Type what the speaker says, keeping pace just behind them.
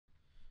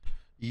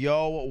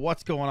Yo,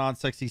 what's going on,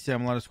 Sexy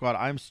Sam Letter Squad?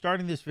 I'm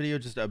starting this video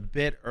just a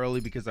bit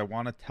early because I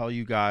want to tell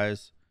you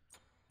guys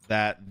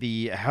that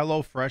the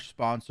HelloFresh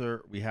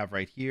sponsor we have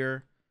right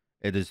here,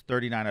 it is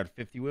 39 out of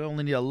 50. We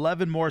only need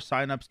 11 more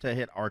signups to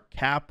hit our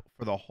cap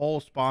for the whole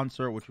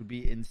sponsor, which would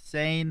be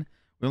insane.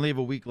 We only have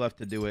a week left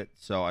to do it,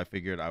 so I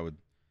figured I would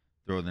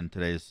throw it in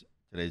today's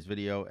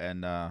video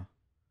and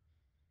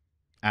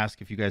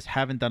ask if you guys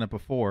haven't done it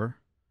before,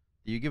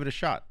 do you give it a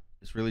shot?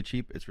 It's really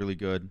cheap. It's really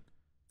good.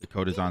 The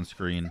code is on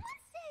screen.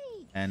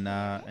 And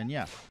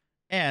yeah.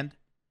 And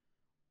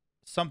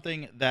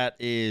something that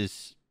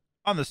is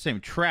on the same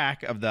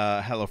track of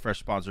the HelloFresh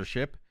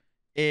sponsorship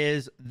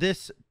is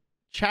this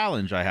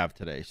challenge I have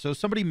today. So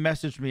somebody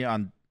messaged me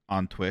on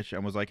Twitch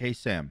and was like, "Hey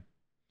Sam,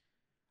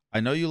 I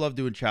know you love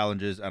doing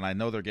challenges and I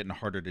know they're getting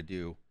harder to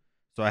do.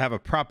 So I have a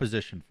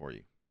proposition for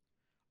you.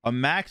 A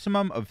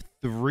maximum of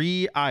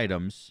 3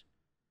 items,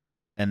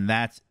 and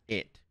that's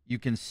it. You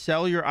can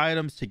sell your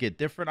items to get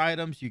different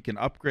items. You can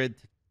upgrade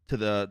to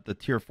the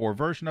tier 4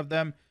 version of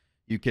them.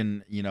 You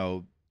can, you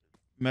know,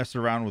 mess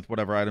around with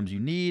whatever items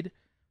you need,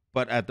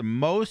 but at the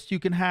most you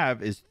can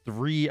have is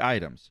 3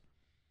 items.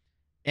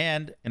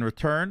 And in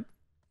return,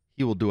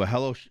 he will do a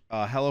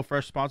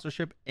HelloFresh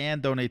sponsorship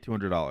and donate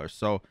 $200.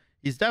 So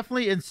he's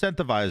definitely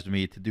incentivized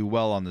me to do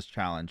well on this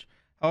challenge.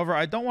 However,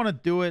 I don't want to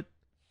do it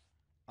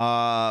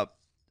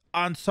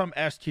on some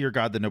S tier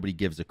god that nobody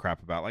gives a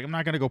crap about. Like, I'm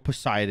not going to go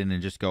Poseidon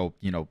and just go,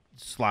 you know,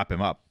 slap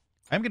him up.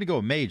 I'm going to go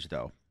a mage,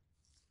 though.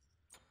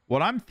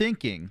 What I'm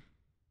thinking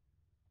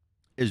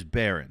is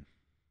Baron.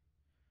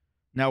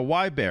 Now,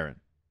 why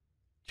Baron?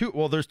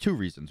 Well, there's 2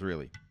 reasons,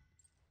 really.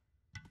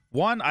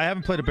 One, I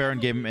haven't played a Baron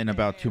game in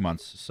about 2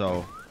 months,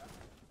 so,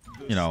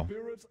 you know,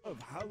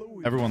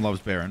 everyone loves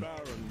Baron.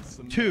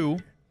 2,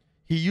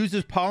 he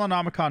uses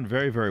Polynomicon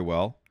very, very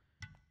well.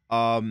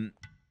 What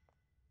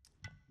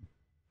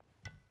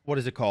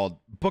is it called?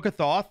 Book of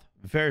Thoth,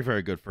 very,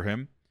 very good for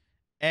him.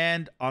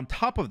 And on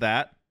top of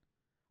that,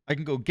 I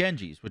can go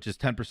Genji's, which is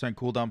 10%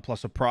 cooldown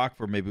plus a proc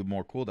for maybe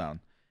more cooldown.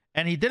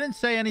 And he didn't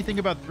say anything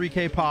about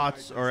 3k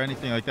pots or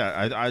anything like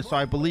that. So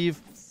I believe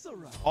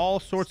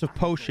all sorts of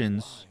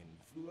potions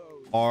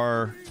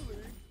are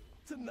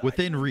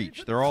within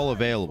reach. They're all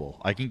available.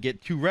 I can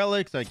get 2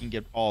 relics. I can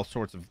get all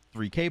sorts of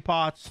 3k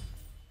pots.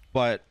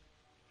 But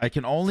I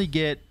can only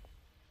get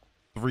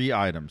 3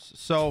 items.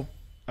 So,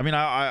 I mean,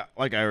 I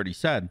like I already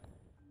said,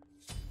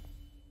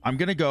 I'm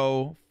going to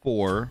go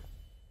for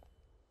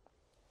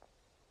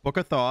Book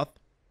of Thoth,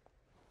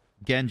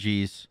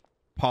 Genji's,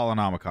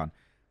 Polynomicon.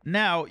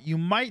 Now, you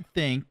might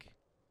think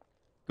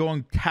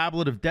going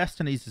Tablet of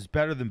Destinies is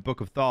better than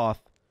Book of Thoth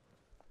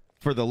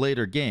for the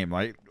later game,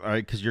 right? All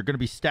right, because you're going to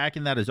be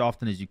stacking that as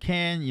often as you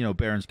can. You know,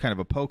 Baron's kind of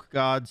a poke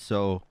god,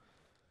 so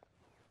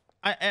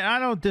I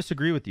don't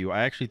disagree with you.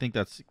 I actually think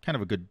that's kind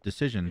of a good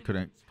decision,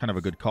 kind of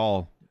a good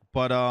call.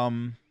 But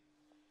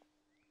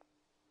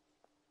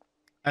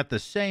at the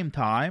same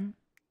time,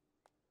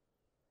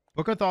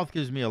 Book of Thoth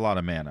gives me a lot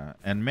of mana,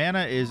 and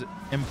mana is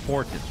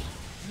important.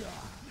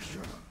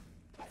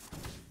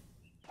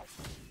 All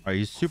right,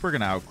 he's super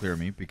going to outclear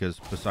me because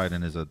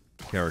Poseidon is a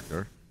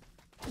character.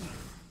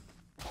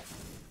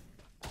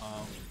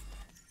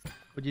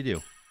 What'd you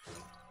do?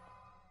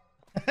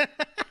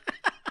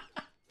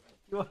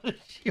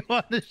 you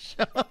want to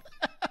show?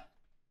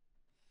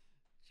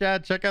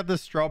 Chad, check out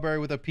this strawberry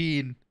with a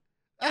peen.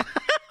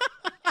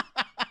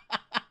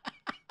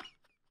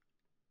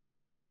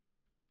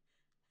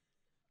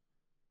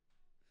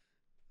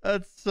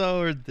 That's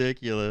so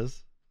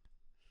ridiculous.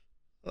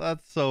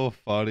 That's so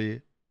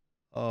funny.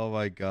 Oh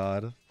my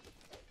god.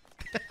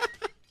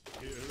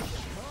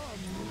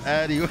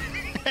 Anyway,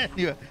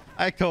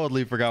 I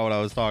totally forgot what I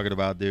was talking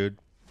about, dude.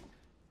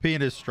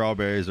 Penis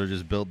strawberries are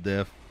just built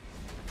diff.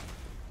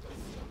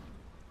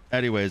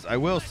 Anyways, I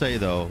will say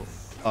though,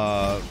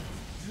 oh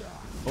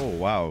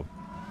wow,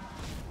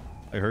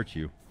 I hurt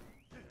you.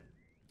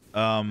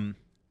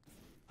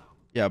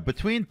 Yeah,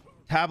 between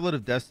Tablet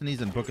of Destinies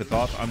and Book of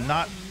Thoth, I'm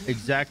not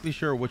exactly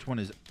sure which one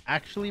is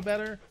actually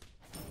better,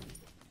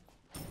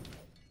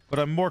 but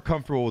I'm more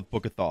comfortable with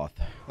Book of Thoth.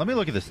 Let me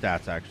look at the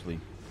stats,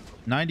 actually.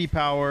 90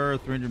 power,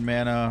 300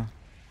 mana.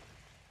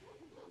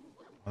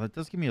 Well, that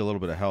does give me a little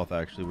bit of health,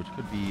 actually, which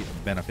could be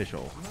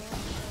beneficial.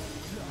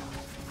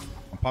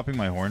 I'm popping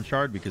my Horn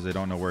Shard because I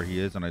don't know where he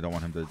is, and I don't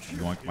want him to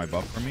yoink my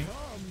buff from me.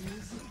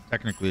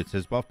 Technically, it's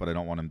his buff, but I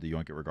don't want him to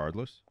yoink it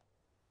regardless.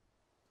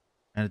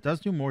 And it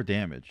does do more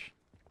damage,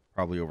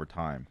 probably over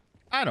time.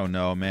 I don't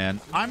know, man.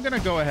 I'm going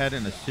to go ahead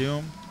and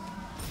assume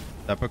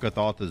that Book of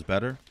Thoth is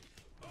better.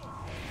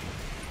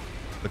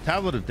 But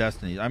Tablet of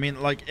Destiny, I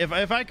mean, like, if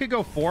I could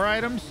go 4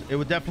 items, it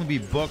would definitely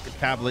be Book,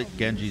 Tablet,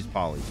 Genji's,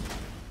 Poly.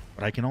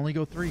 But I can only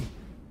go 3.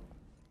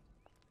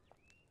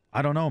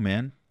 I don't know,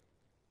 man.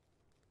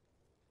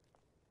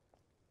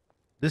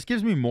 This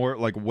gives me more,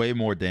 like, way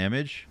more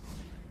damage.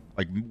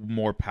 Like,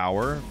 more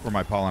power for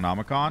my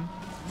Polynomicon.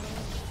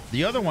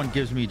 The other one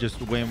gives me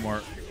just way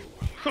more...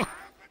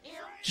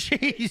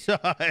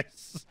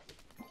 Jesus!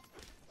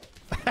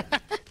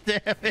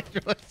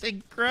 Damage was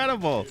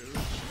incredible.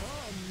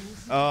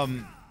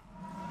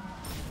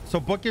 So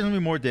book gives me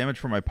more damage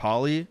for my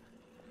poly,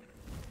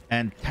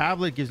 and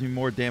tablet gives me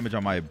more damage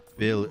on my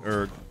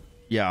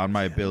on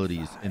my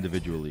abilities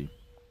individually.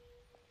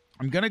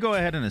 I'm gonna go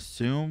ahead and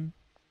assume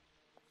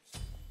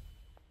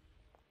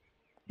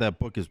that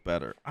book is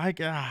better. I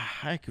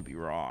could be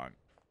wrong.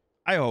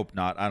 I hope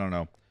not. I don't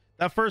know.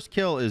 That first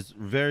kill is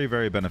very,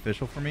 very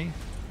beneficial for me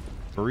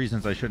for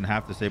reasons I shouldn't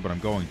have to say, but I'm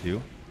going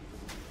to.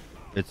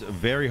 It's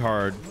very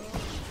hard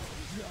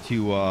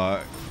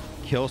to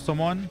kill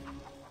someone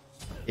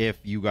if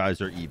you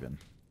guys are even,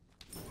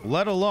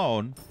 let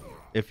alone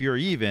if you're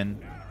even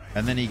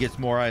and then he gets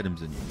more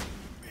items than you.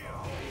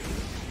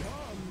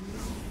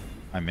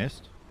 I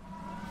missed.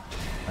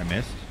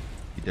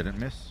 He didn't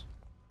miss.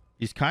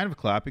 He's kind of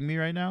clapping me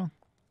right now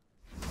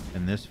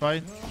in this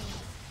fight.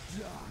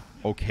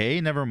 Okay,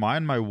 never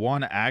mind. My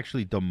one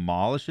actually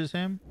demolishes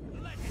him.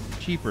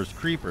 Cheapers,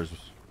 creepers.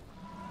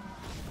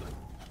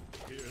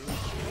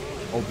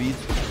 Oh, beads.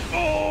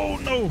 Oh,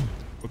 no.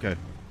 Okay.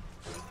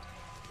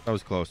 That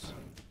was close.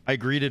 I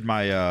greeted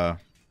my...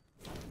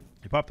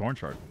 He popped Horn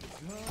Shard.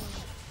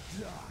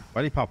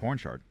 Why did he pop Horn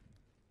Shard?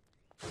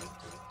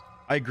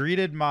 I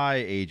greeted my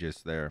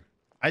Aegis there.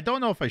 I don't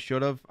know if I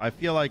should have. I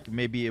feel like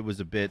maybe it was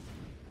a bit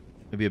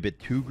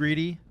too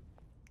greedy.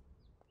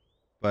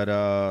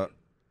 But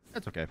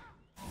that's okay.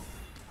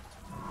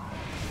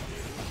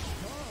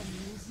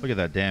 Look at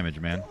that damage,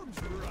 man.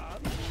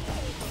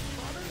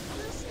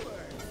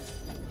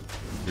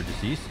 You're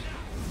deceased.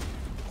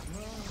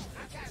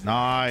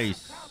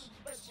 Nice.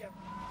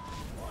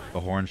 The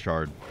Horn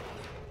Shard.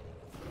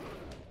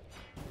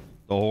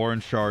 The Horn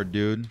Shard,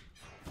 dude.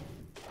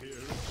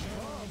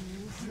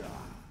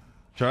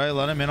 Should I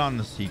let him in on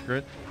the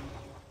secret?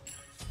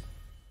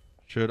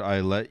 Should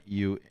I let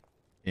you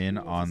in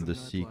on the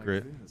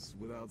secret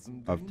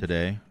of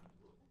today?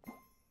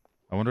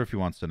 I wonder if he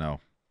wants to know.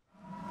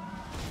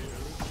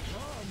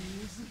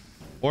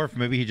 Or if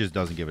maybe he just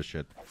doesn't give a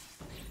shit.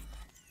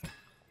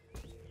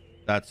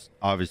 That's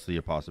obviously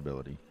a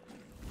possibility.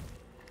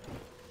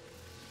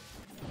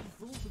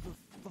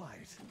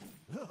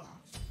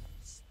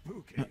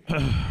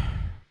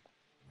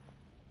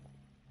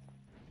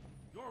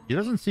 He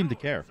doesn't seem to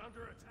care.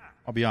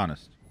 I'll be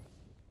honest.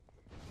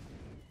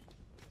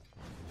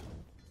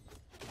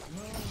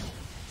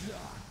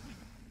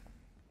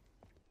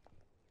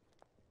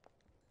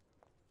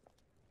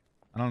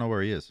 I don't know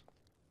where he is.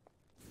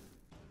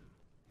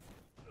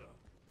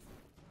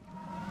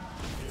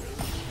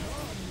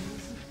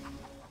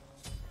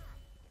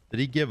 Did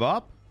he give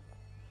up?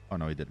 Oh,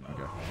 no, he didn't.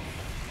 Okay.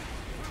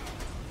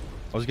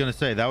 I was going to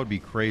say, that would be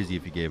crazy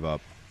if he gave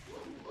up.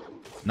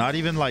 Not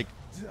even like...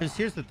 Because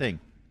here's the thing.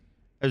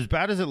 As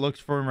bad as it looks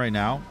for him right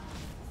now,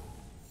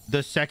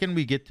 the second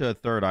we get to a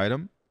third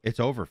item, it's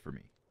over for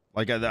me.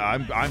 Like,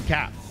 I'm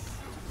capped.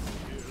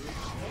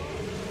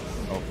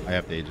 Oh, I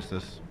have to Aegis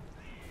this.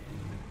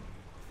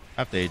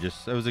 I have to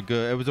Aegis. It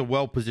was a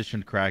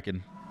well-positioned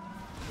Kraken.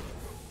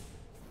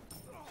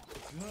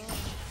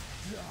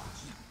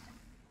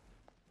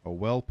 A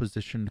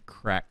well-positioned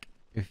crack,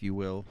 if you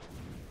will.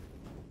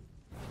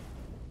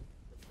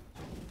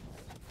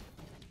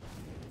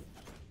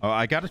 Oh,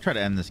 I gotta try to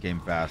end this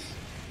game fast.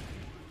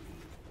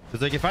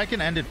 Because, like, if I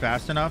can end it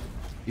fast enough,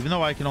 even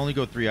though I can only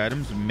go 3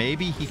 items,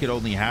 maybe he could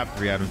only have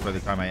 3 items by the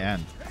time I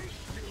end.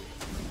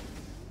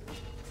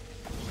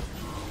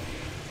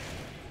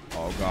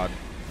 Oh, God.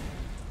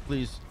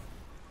 Please.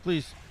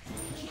 Please.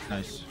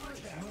 Nice.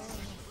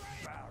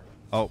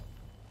 Oh.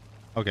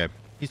 Okay.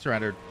 He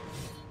surrendered.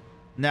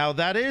 Now,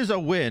 that is a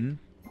win.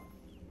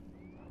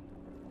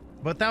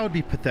 But that would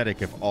be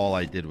pathetic if all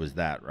I did was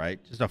that, right?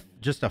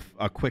 Just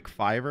a quick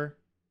 5-er.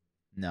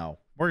 No.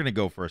 We're going to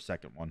go for a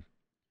second one.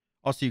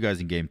 I'll see you guys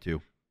in game 2.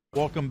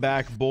 Welcome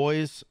back,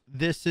 boys.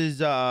 This is,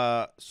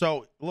 so,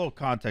 a little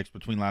context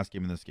between last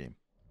game and this game.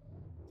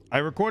 I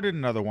recorded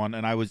another one,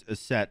 and I was a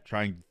set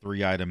trying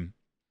 3-item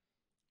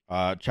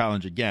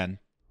challenge again.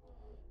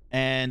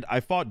 And I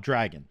fought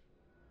Dragon.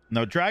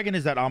 Now, Dragon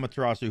is that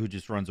Amaterasu who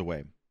just runs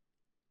away.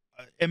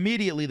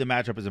 Immediately, the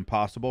matchup is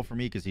impossible for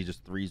me because he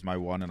just 3s my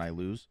 1 and I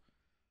lose.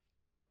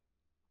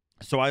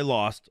 So I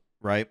lost,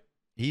 right?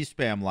 He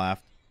spam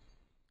laughed.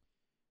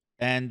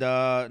 And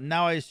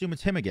now I assume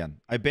it's him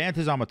again. I banned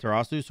his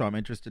Amaterasu, so I'm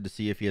interested to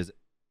see if he has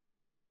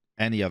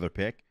any other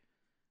pick.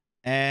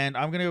 And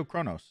I'm going to go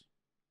Chronos.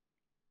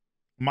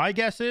 My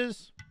guess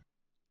is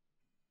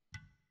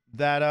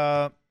that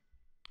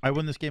I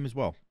win this game as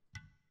well.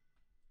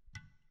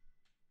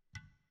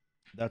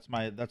 That's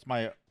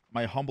my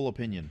humble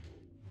opinion.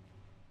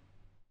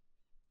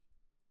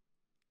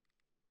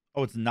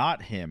 Oh, it's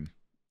not him.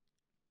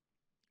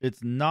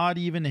 It's not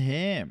even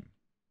him.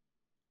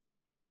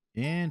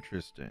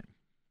 Interesting.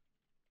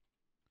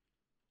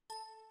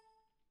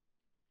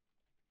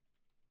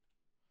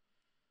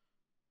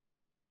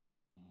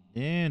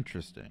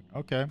 Interesting.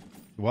 Okay.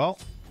 Well,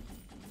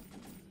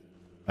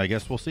 I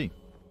guess we'll see.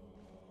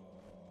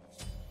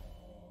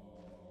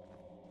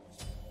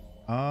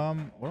 Where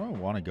do I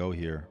want to go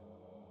here?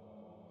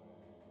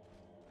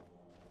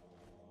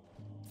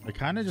 I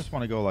kind of just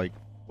want to go like,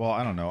 well,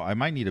 I don't know. I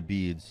might need a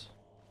beads.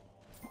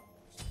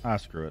 Ah,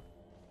 screw it.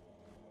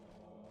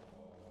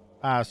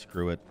 Ah,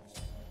 screw it.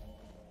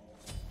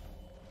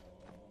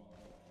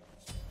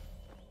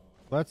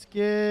 Let's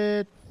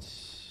get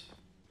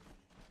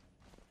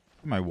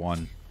my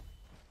one.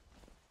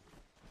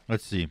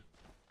 Let's see. How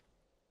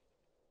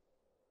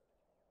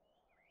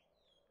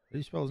do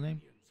you spell his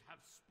name?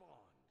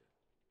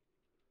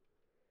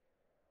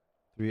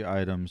 3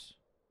 items.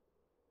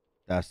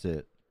 That's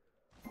it.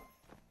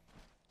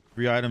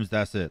 3 items.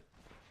 That's it.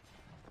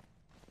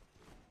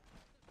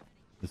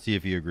 Let's see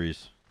if he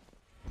agrees.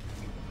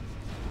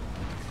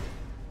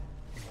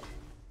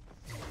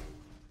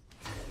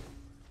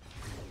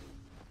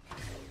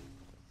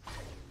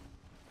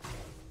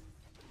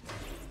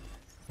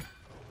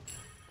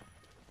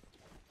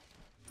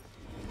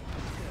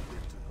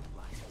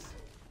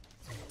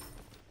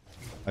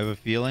 I have a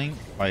feeling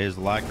by his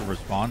lack of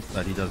response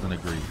that he doesn't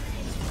agree.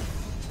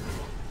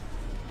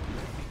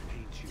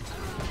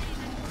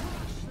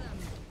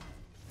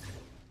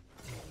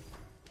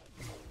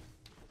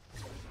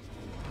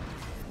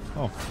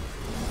 Oh.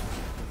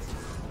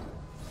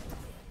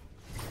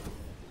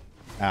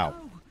 Ow.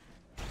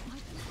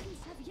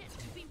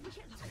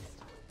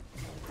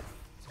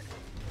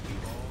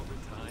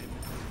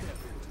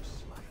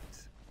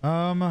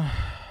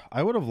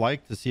 I would have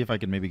liked to see if I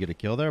could maybe get a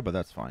kill there, but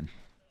that's fine.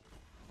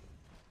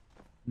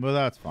 Well,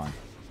 that's fine.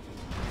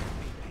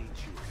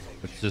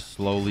 Let's just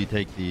slowly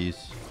take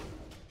these.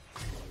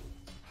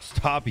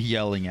 Stop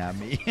yelling at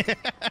me.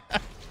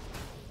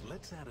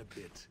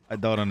 I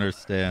don't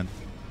understand.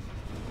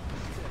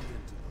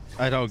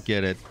 I don't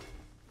get it.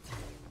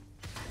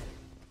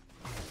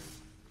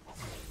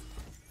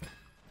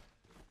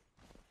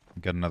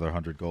 Got another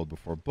 100 gold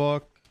before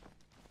book.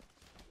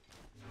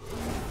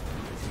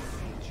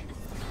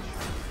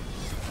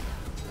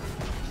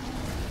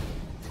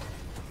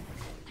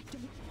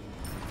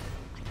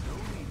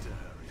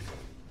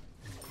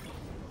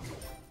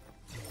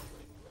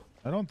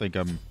 I don't think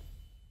I'm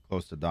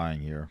close to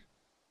dying here.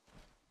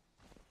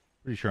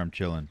 Pretty sure I'm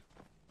chilling.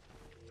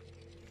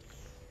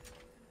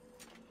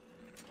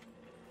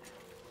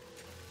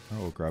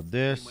 I'll grab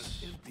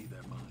this.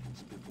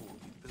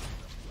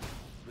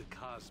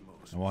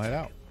 And we'll head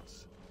out.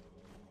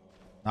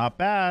 Not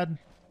bad.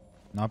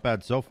 Not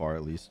bad so far,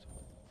 at least.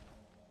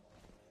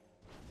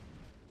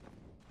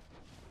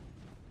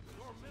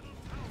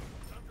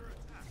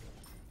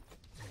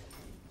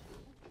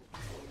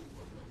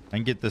 I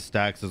can get the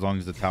stacks as long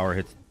as the tower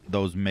hits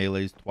those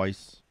melees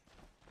twice.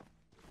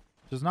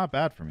 Which is not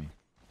bad for me.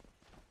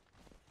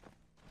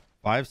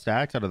 5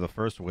 stacks out of the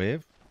first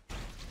wave.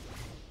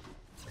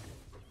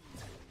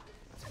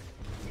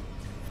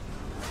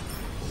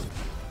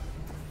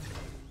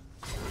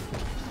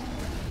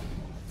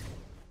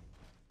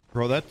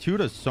 Bro, that 2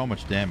 does so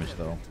much damage,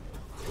 though.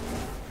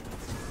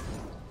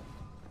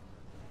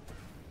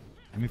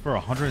 I mean, for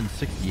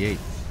 168.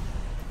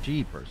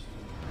 Jeepers.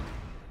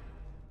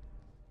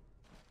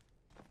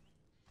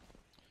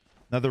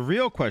 Now, the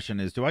real question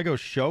is, do I go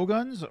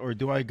Shoguns or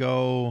do I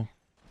go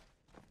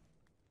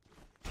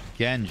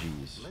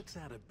Genjis? Let's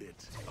add a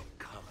bit of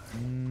color.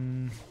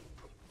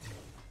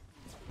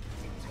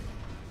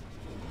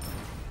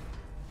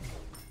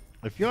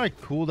 I feel like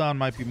cooldown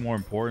might be more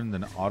important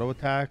than auto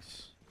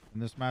attacks in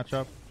this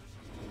matchup.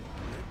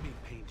 Let me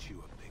paint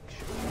you a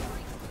picture.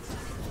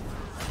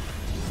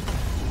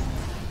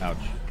 Ouch.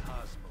 The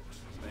cosmos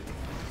ready to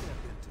step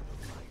into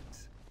the light.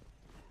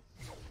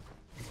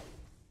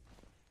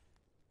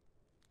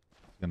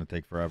 It's gonna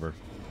take forever.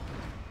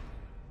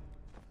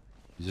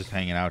 He's just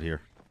hanging out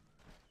here.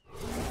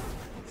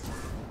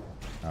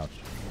 Ouch.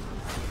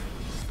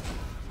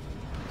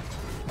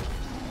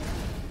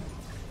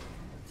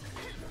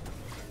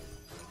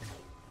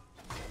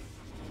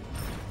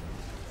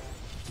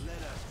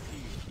 Let us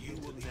see. You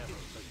will never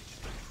finish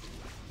the truth.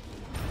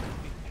 Let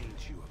me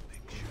paint you a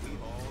picture.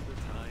 We've all the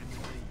time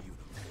in the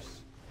universe.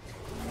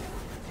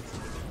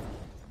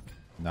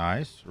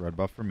 Nice. Red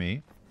buff for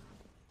me.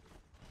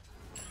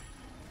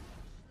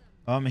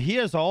 He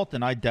has ult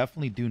and I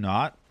definitely do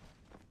not.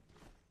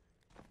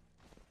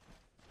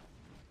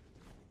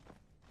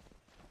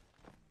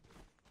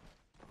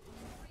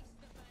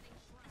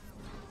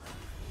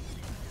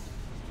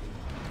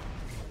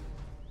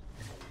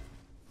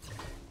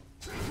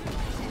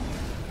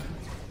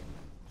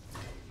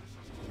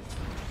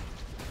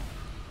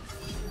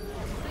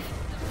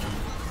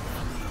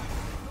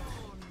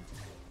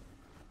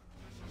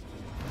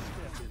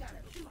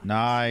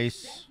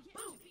 Nice.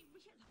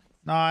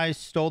 Nice.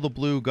 Stole the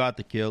blue. Got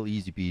the kill.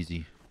 Easy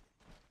peasy.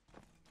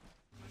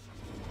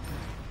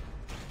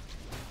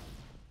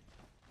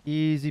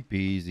 Easy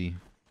peasy.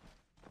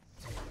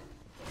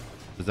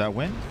 Does that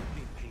win?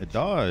 It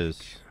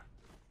does.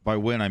 By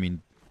win, I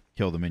mean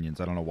kill the minions.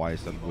 I don't know why I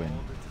said win.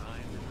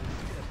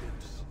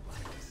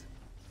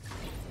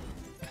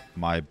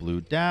 My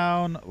blue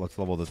down. Let's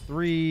level the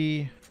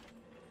 3.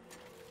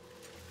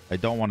 I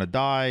don't want to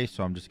die,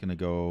 so I'm just going to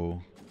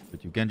go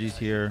with 2 Genjis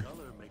here.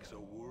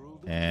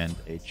 And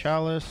a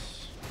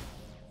Chalice.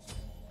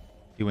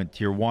 He went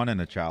tier 1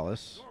 and a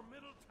Chalice.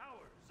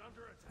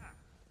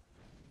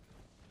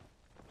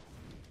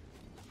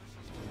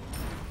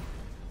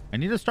 I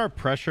need to start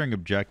pressuring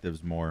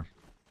objectives more.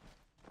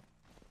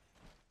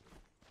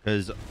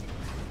 Because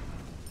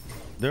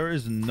there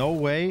is no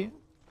way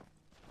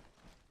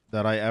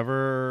that I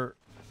ever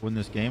win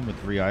this game with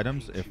 3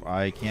 items if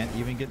I can't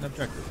even get an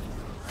objective.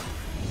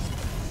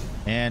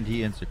 And he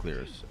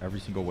insta-clears every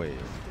single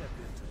wave.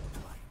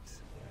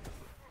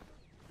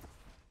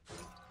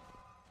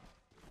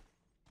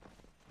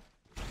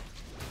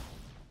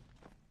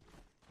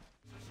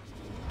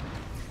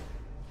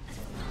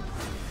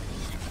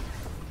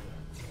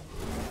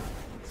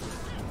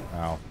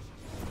 Wow.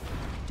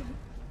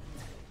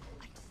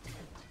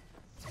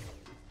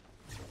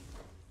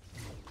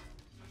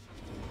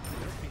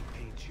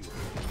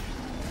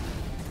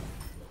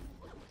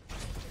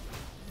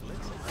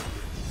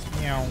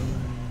 Meow.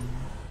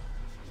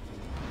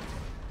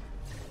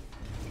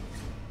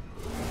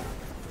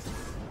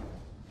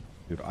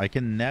 Dude, I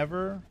can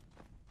never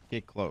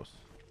get close.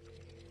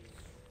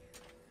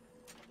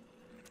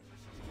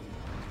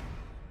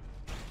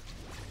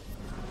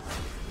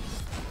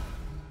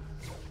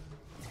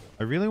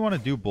 I really want to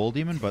do Bull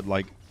Demon, but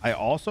like I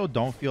also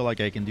don't feel like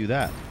I can do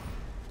that.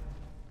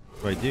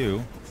 If I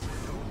do,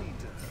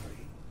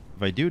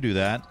 do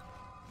that,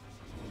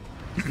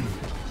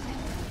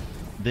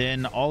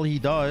 then all he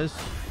does,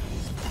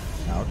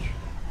 ouch,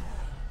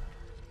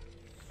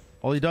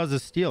 all he does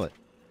is steal it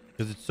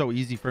because it's so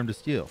easy for him to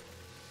steal.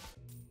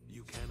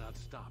 You cannot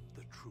stop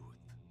the truth.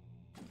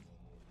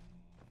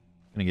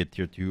 Gonna get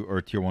tier 2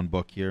 or tier 1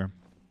 book here.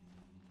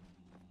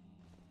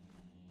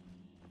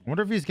 I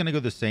wonder if he's gonna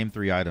go the same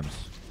 3 items,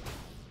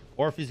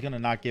 or if he's gonna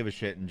not give a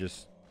shit and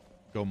just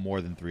go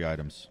more than 3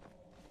 items.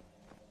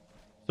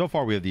 So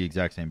far, we have the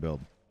exact same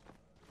build,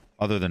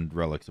 other than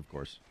relics, of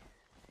course.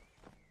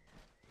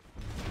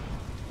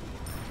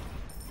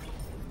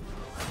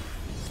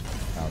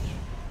 Ouch.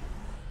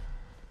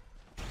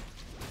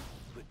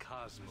 The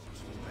cosmos will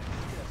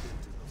step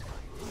into the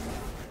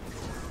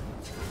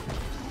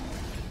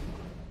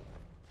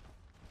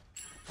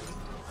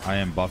light. I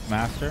am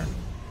Buffmaster.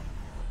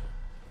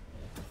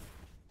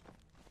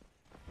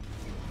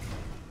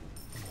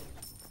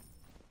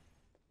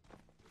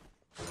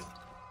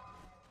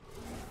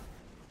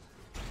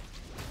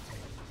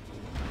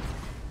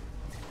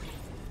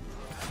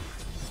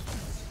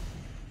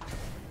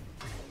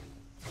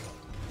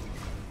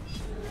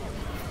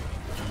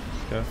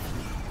 Okay.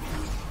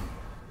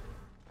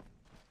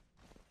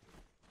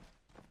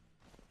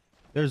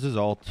 There's his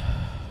ult. Let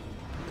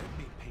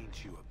me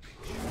paint you a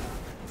picture.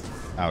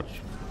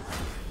 Ouch.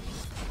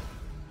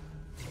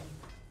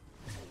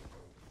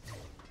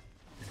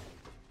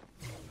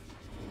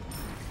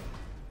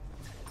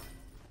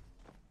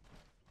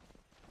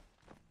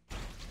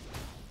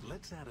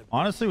 Let's add a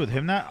Honestly, with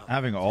him not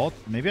having ult,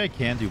 maybe I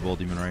can do Bull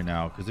Demon right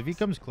now, because if he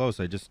comes close,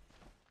 I just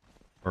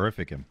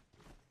horrific him.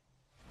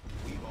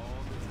 We've all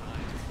the time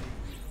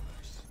in the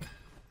universe.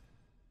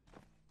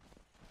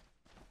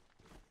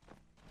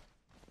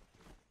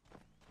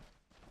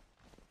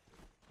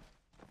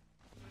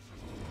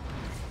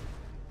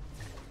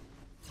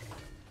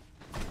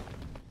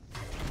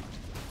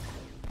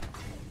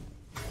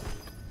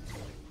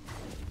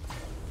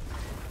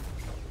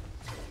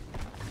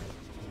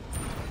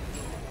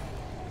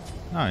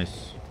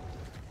 Nice.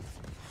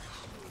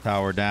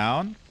 Tower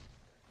down. And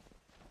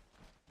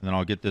then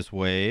I'll get this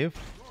wave.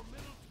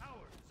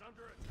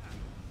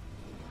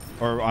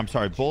 Or, I'm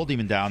sorry, Bull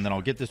Demon down. Then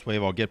I'll get this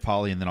wave. I'll get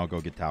Poly, and then I'll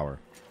go get tower.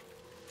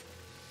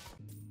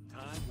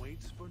 Time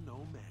waits for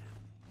no man.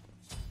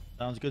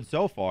 Sounds good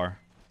so far.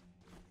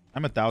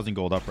 I'm 1,000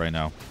 gold up right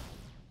now.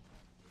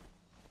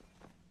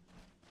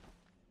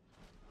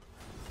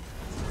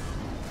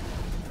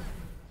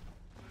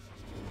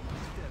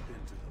 Step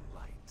into the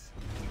light.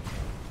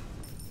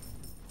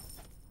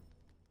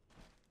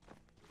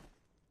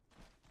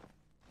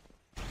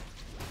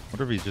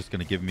 Wonder if he's just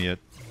going to give me it.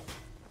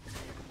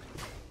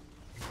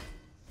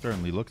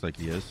 Certainly looks like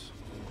he is.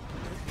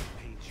 Let me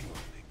paint you a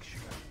picture.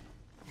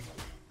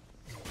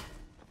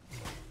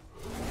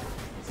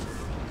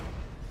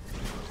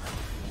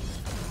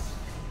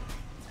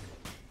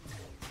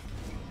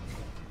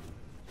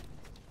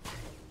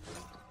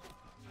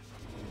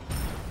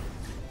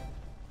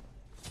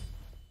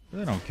 I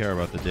really don't care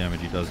about the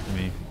damage he does to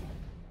me.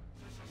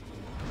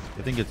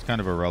 I think it's kind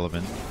of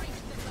irrelevant.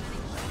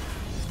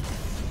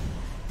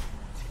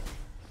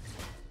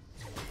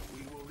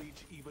 We will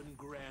reach even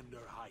grander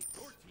heights.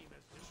 Your team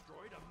has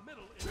destroyed a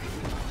middle enemy.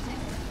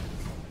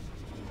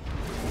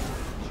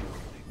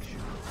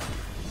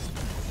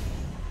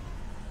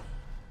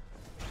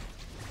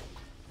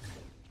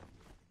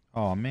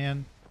 Oh,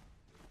 man.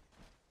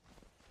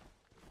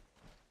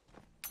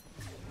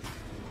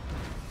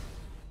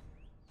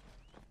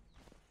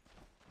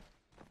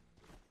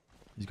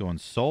 He's going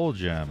Soul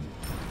Gem.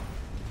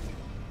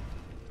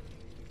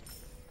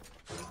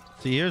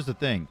 See, here's the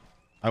thing.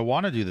 I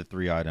want to do the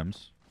 3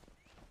 items.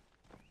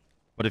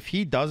 But if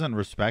he doesn't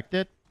respect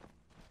it,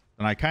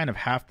 then I kind of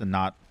have to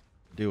not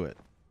do it.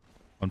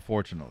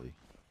 Unfortunately.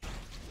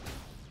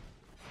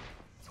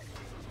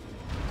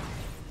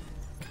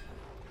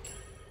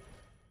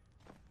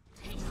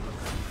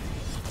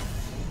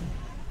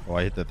 Oh,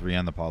 I hit the 3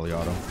 and the poly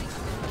auto.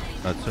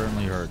 That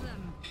certainly hurt.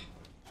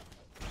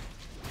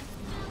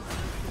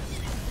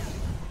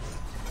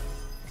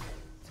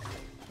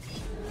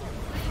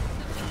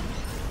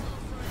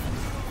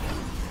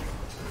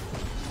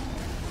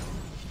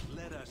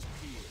 Let us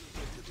peer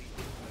into the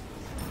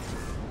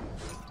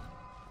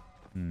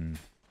Hmm.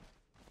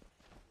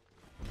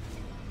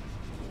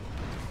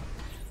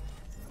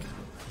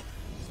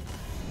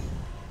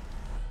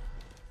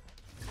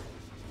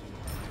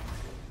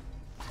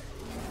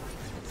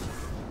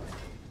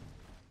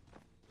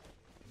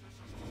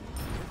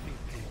 Let me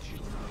paint you.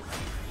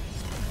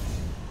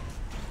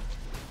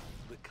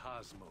 The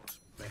cosmos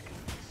beckons.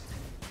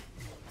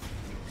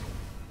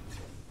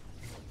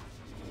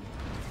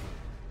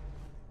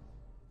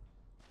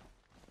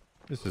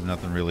 This is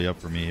nothing really up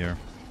for me here.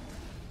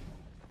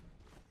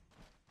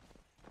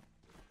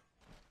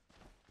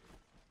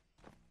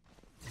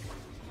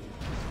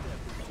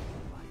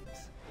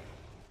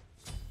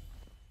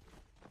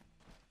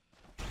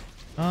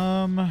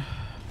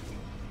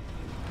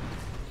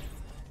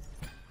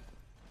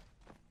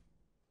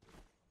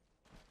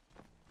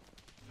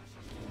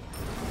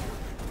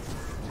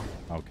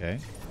 Okay.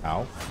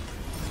 Ow.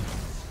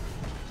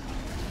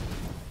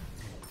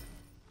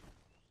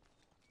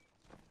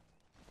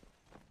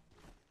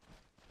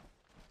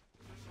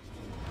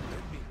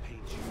 Let me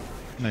paint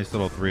you. Nice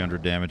little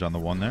 300 damage on the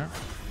one there.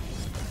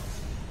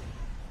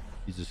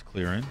 He's just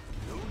clearing.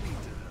 No need to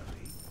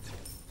hurry.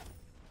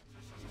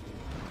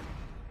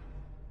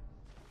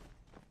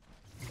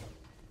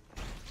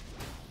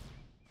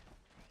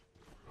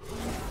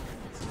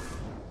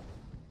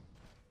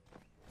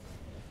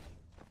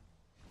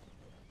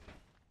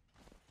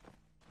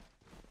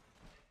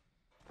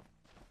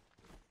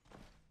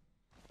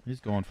 He's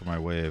going for my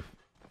wave.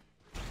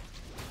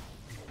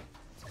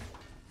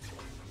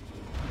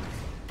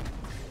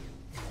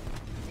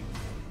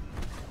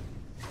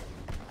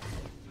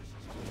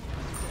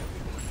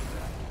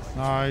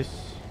 Nice.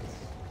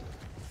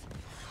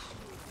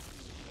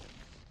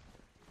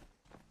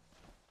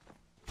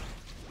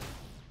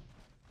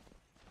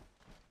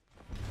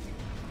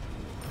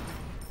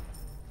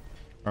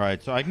 All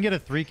right, so I can get a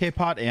 3K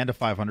pot and a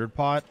 500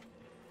 pot.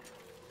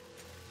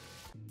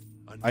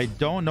 I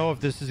don't know if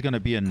this is going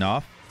to be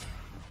enough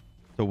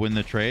to win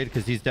the trade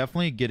because he's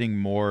definitely getting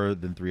more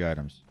than 3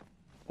 items.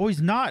 Oh,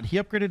 he's not. He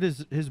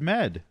upgraded his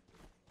med.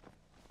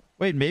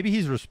 Wait, maybe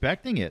he's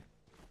respecting it.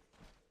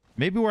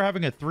 Maybe we're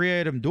having a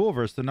 3-item duel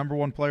versus the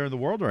 #1 player in the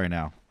world right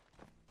now.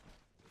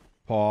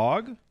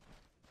 Pog.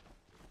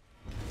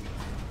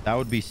 That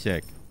would be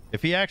sick.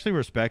 If he actually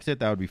respects it,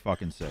 that would be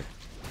fucking sick.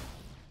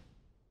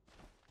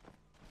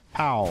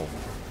 Pow.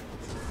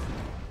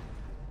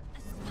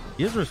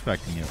 He is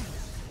respecting it.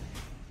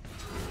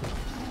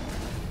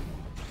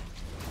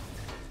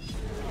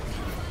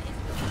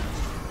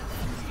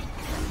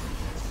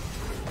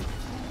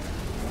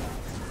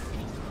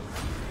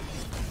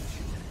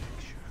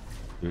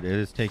 Dude, it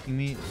is taking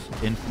me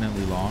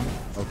infinitely long.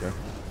 Okay.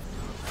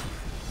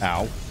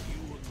 Ow. You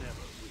will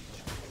never reach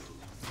the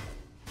truth.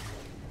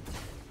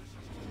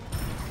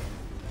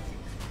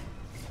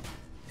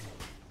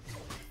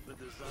 The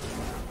design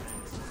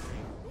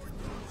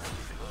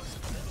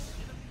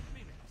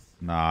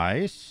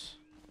Nice.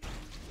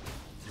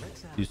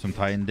 Do some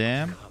Titan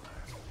Dam.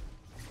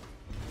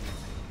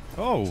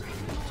 Oh,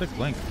 sick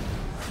blink.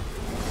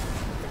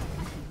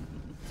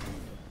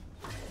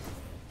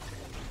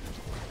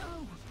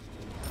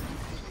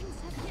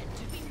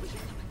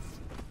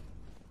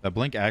 That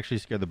blink actually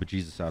scared the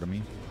bejesus out of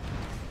me.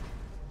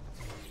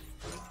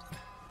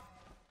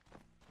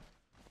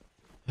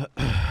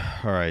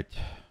 All right.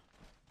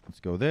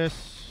 Let's go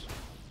this.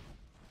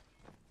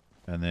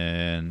 And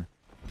then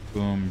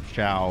boom,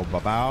 chow,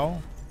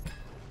 ba-bow.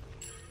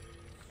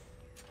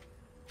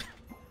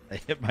 I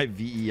hit my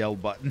VEL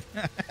button.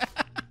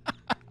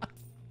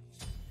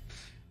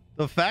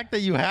 The fact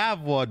that you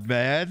have one,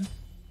 man.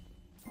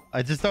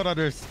 I just don't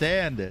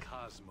understand it.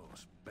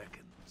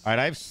 All right,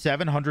 I have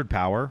 700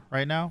 power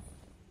right now.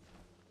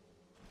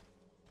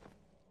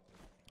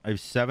 I have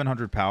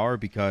 700 power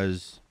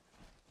because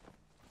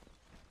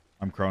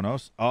I'm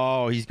Kronos.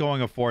 Oh, he's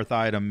going a 4th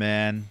item,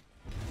 man.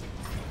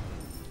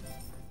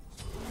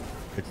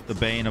 It's the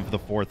bane of the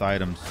 4th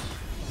items.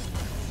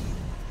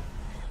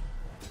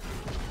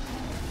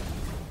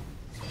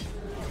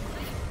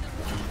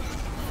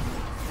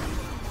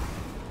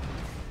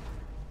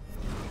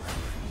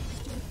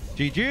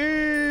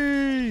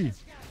 GG!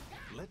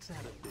 Let's add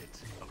a bit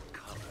of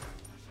color.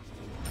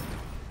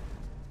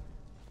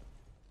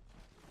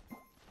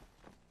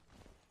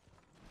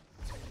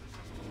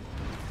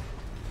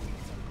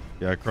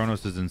 Yeah,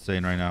 Kronos is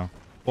insane right now.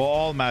 Well,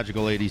 all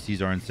magical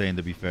ADCs are insane,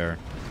 to be fair.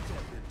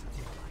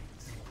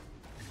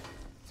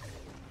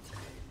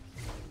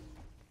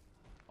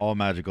 All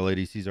magical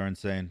ADCs are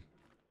insane.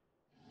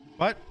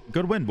 But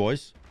good win,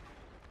 boys.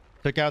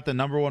 Took out the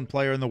 #1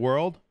 player in the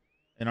world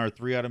in our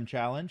 3-item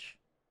challenge.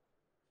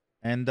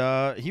 And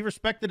he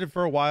respected it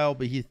for a while,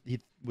 but he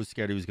was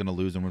scared he was going to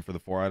lose and went for the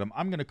 4-item.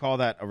 I'm going to call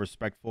that a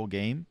respectful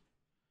game.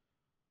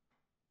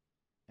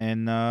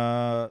 And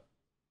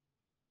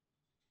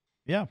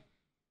yeah,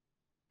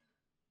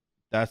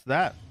 that's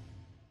that.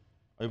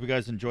 I hope you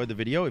guys enjoyed the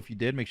video. If you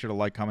did, make sure to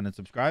like, comment, and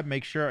subscribe.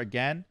 Make sure,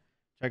 again,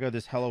 check out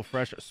this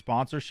HelloFresh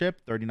sponsorship.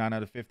 39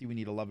 out of 50. We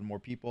need 11 more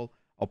people.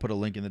 I'll put a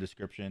link in the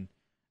description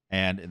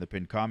and in the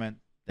pinned comment.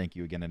 Thank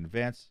you again in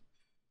advance.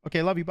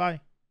 Okay, love you. Bye.